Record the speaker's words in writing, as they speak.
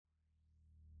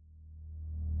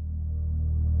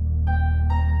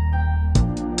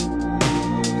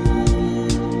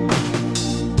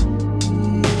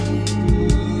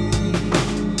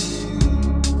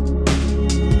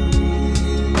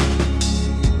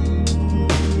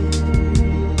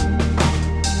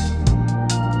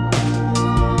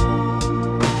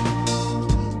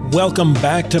Welcome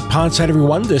back to Pondside,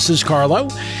 everyone. This is Carlo,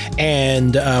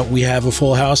 and we have a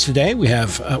full house today. We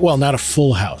have, well, not a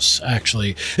full house,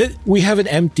 actually. We have an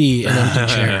empty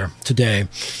chair today.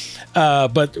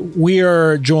 But we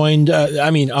are joined,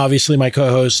 obviously my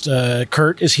co-host,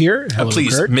 Kurt, is here. Hello,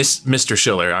 please, Kurt. Mr.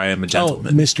 Schiller, I am a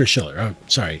gentleman. Oh, Mr. Schiller. Oh,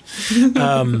 sorry.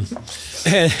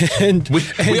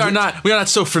 We are not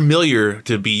so familiar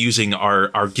to be using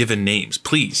our given names,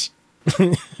 please.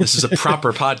 This is a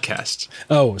proper podcast.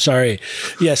 Oh, sorry.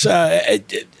 Yes. I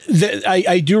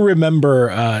do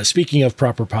remember, speaking of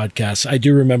proper podcasts, I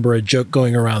do remember a joke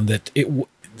going around that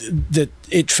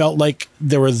it felt like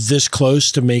they were this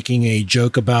close to making a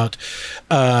joke about,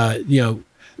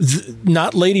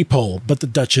 not Lady Pole, but the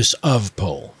Duchess of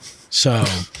Pole. So,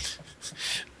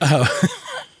 but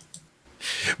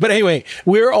anyway,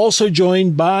 we're also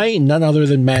joined by none other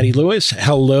than Maddie Lewis.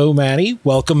 Hello, Maddie.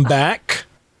 Welcome back.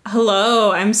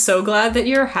 Hello. I'm so glad that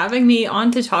you're having me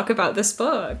on to talk about this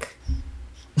book.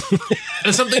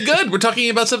 And something good. We're talking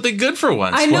about something good for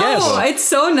once. I know. Yes. It's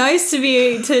so nice to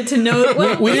be to know.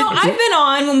 Well, I've been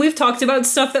on when we've talked about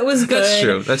stuff that was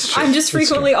good. That's true. I'm just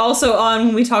frequently also on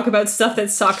when we talk about stuff that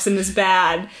sucks and is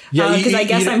bad. Because I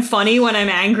guess I'm funny when I'm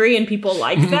angry and people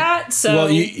like that. So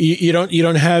well, you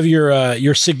don't have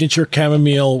your signature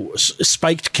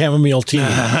spiked chamomile tea.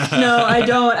 No, I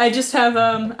don't. I just have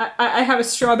I have a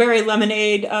strawberry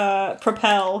lemonade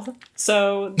Propel.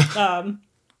 So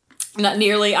not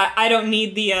nearly. I don't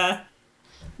need the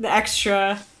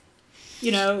extra,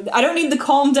 I don't need the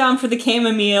calm down for the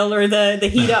chamomile or the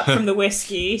heat up from the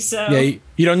whiskey. So yeah,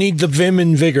 you don't need the vim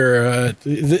and vigor.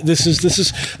 This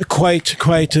is quite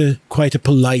a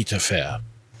polite affair,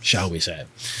 shall we say?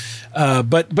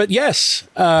 But yes,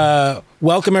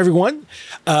 welcome everyone.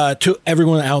 To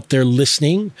everyone out there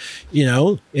listening,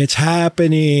 it's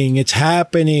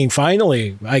happening.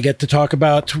 Finally, I get to talk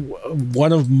about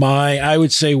one of my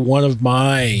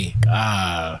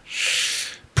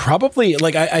probably,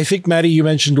 like, I think, Maddie, you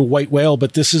mentioned a white whale,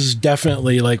 but this is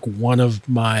definitely like one of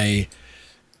my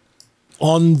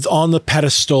on the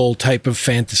pedestal type of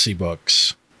fantasy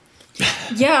books.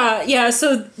 Yeah.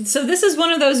 So this is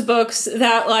one of those books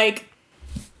that, like,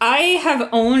 I have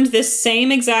owned this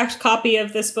same exact copy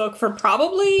of this book for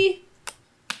probably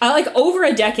over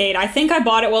a decade. I think I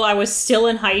bought it while I was still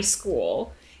in high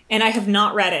school, and I have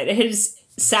not read it. It has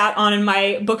sat on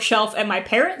my bookshelf at my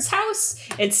parents' house.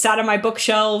 It sat on my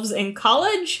bookshelves in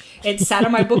college. It sat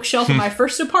on my bookshelf in my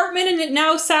first apartment, and it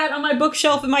now sat on my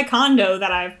bookshelf in my condo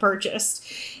that I've purchased.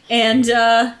 And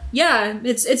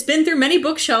it's been through many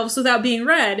bookshelves without being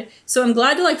read. So I'm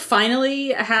glad to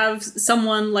finally have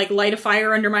someone light a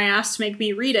fire under my ass to make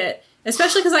me read it.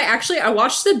 Especially because I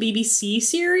watched the BBC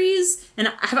series, and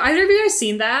have either of you guys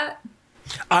seen that?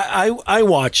 I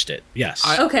watched it. Yes.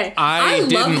 I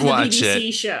didn't watch the BBC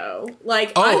it. show.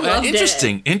 I loved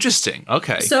interesting. Interesting.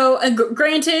 Okay. So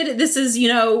granted, this is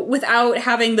without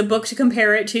having the book to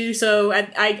compare it to. So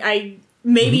I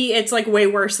maybe it's way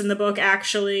worse than the book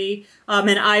actually.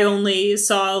 And I only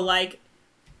saw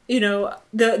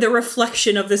the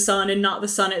reflection of the sun and not the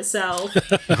sun itself.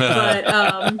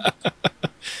 But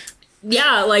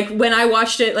yeah, when I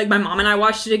watched it, my mom and I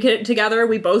watched it together,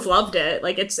 we both loved it.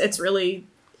 It's really,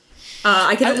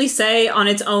 I can at least say on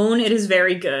its own, it is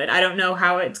very good. I don't know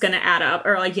how it's going to add up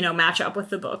or match up with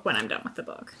the book when I'm done with the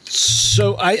book.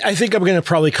 So I think I'm going to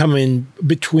probably come in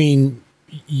between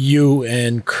you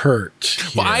and Kurt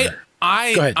here. Well,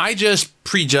 I just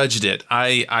prejudged it.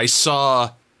 I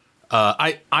saw.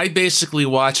 I basically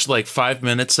watched 5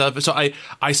 minutes of it. So I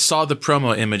saw the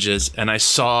promo images and I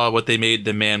saw what they made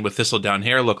the man with thistledown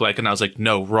hair look like, and I was like,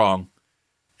 no, wrong.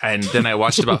 And then I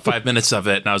watched about 5 minutes of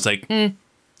it, and I was like, it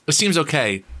seems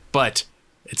okay, but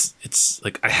it's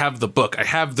I have the book, I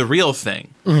have the real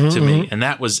thing to me, and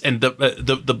that was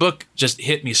the book just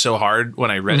hit me so hard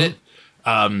when I read it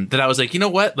that I was like, you know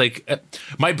what,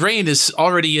 my brain is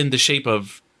already in the shape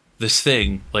of this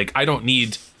thing. I don't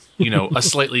need a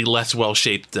slightly less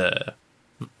well-shaped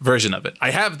version of it.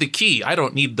 I have the key. I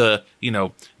don't need the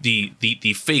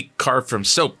fake carved from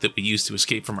soap that we use to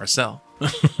escape from our cell.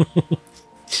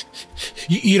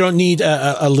 You don't need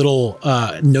a little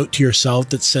note to yourself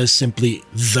that says simply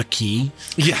the key.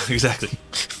 Yeah, exactly.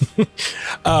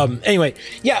 Anyway,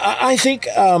 yeah, I think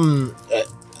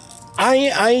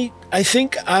I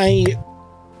think I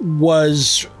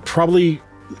was probably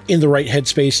in the right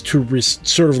headspace to receive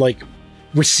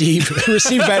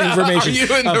that information.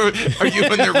 Are you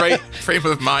in the right frame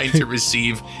of mind to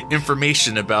receive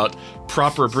information about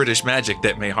proper British magic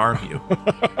that may harm you?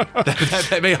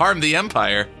 that may harm the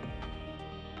Empire.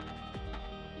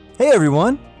 Hey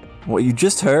everyone, What you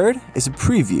just heard is a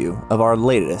preview of our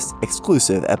latest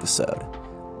exclusive episode.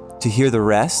 To hear the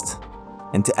rest,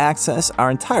 and to access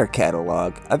our entire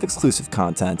catalog of exclusive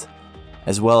content,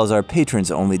 as well as our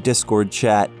patrons-only Discord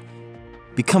chat,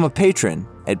 become a patron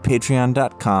at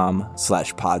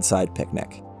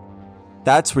patreon.com/podsidepicnic.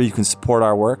 That's where you can support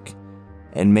our work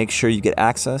and make sure you get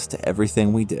access to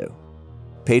everything we do.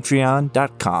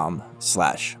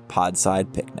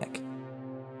 Patreon.com/podsidepicnic.